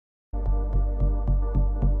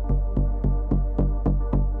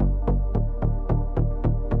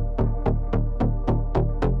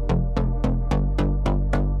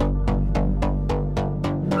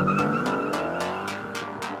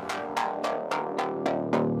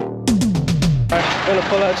going to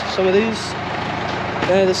pull out some of these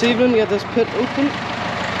this evening, get this pit open.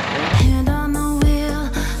 Hand on the wheel,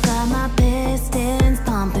 got my pistons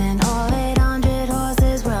pumping, all 800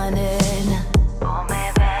 horses running. Oh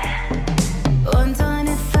baby,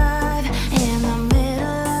 125 in the middle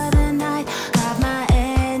of the night, got my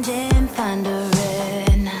engine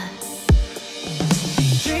thundering.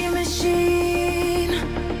 Dream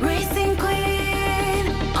machine, racing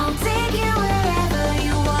queen, I'll take you wherever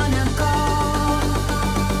you wanna go.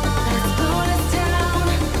 Let's blow this town,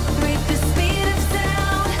 break the speed of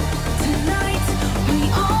sound. Tonight we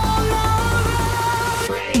all know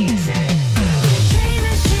racing. Dream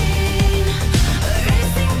machine,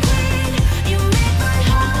 racing queen, you make my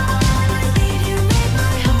heart beat, you make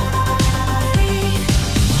my heart beat.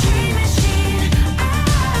 Dream machine,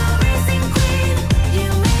 racing queen, you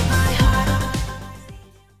make my heart.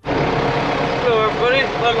 Hello everybody,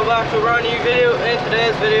 welcome back to a brand new video. In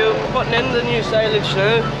today's video, putting in the new silage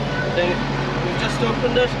now. We've just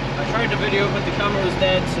opened it. I tried the video but the camera was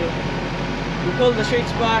dead, so we pulled the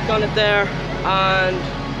sheets back on it there and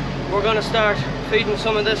we're going to start feeding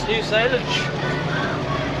some of this new silage.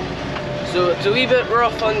 So it's a wee bit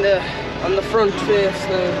rough on the front face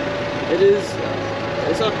now.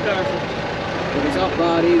 It's not perfect, but it's not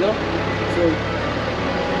bad either. So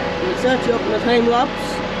we'll set you up in a time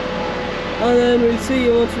lapse and then we'll see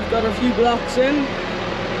you once we've got a few blocks in.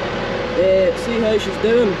 See how she's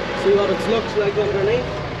doing, see what it looks like underneath.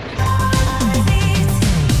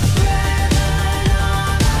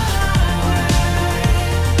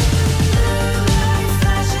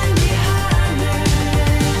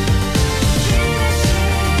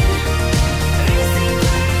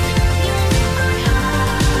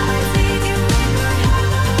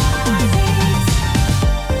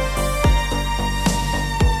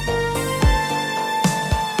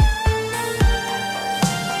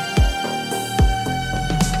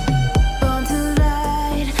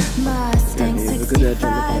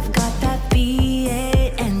 I've got that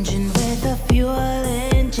V8 engine with a fuel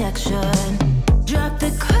injection. Drop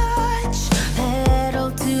the clutch,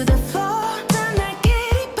 pedal to the floor, turn that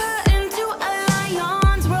giddy button to a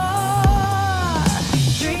lion's roar.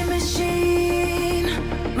 Dream machine,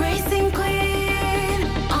 racing queen,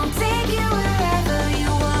 I'll take you wherever you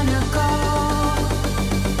wanna go.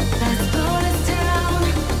 Let's blow this town,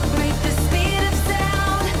 break the speed of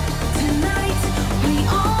sound. Tonight we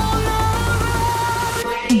all know.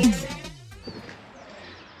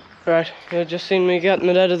 Right, you've just seen me getting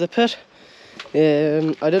it out of the pit.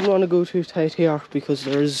 I didn't want to go too tight here because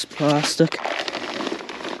there is plastic.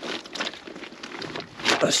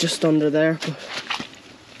 That's just under there, but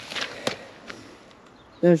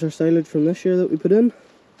there's our silage from this year that we put in.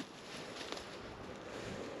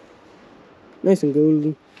 Nice and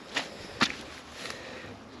golden.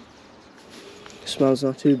 Smells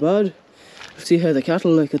not too bad. Let's see how the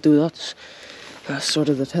cattle like it do. That's sort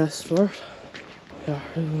of the test for it. Yeah,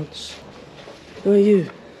 who wants? Who are you?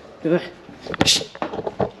 Go back.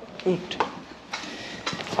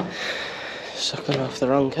 Sucking off the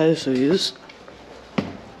wrong cow, so he is.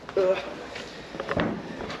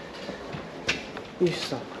 You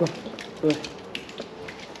stop. Come on. Go away.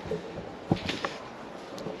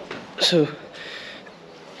 So,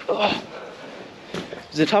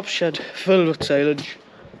 the top shed filled with silage.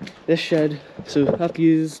 This shed, so that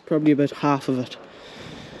used probably about half of it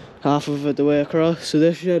the way across. So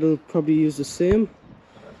this shed will probably use the same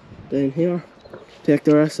down here. Take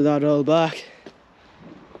the rest of that all back.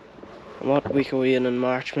 And what week are we in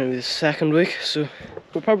March? Maybe the second week. So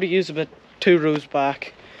we'll probably use about 2 rows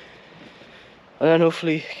back. And then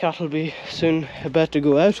hopefully cattle will be soon about to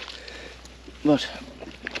go out. But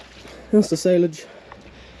that's the silage.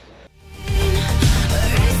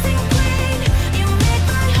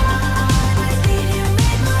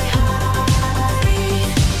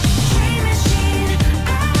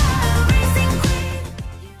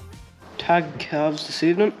 Tag calves this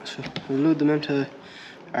evening, so we'll load them into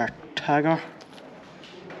our tagger.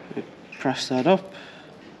 Press that up,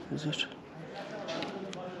 is it?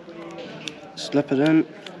 Slip it in.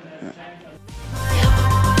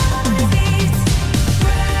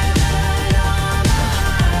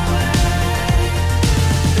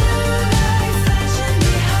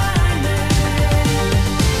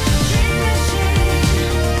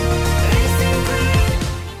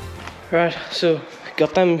 Right, so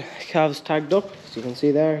got them calves tagged up, as you can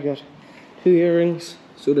see there. Got 2 earrings,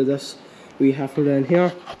 so did this wee heifer down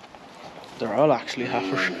here. They're all actually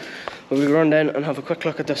heifers. But we'll run down and have a quick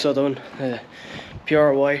look at this other one.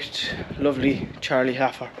 Pure white, lovely Charlie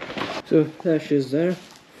heifer. So there she is there.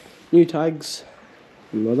 New tags,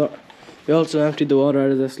 mother. We also emptied the water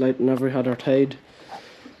out of this light whenever we had her tied.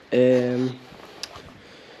 They're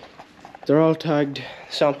all tagged.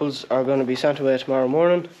 Samples are going to be sent away tomorrow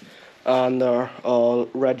morning, and they're all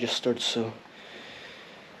registered. So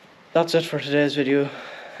that's it for today's video.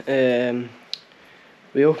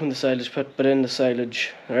 We opened the silage pit, but in the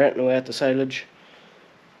silage, they're eating away at the silage,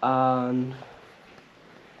 and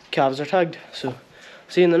calves are tagged. So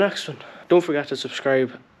see you in the next one. Don't forget to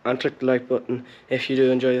subscribe and click the like button if you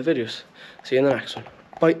do enjoy the videos. See you in the next one.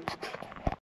 Bye.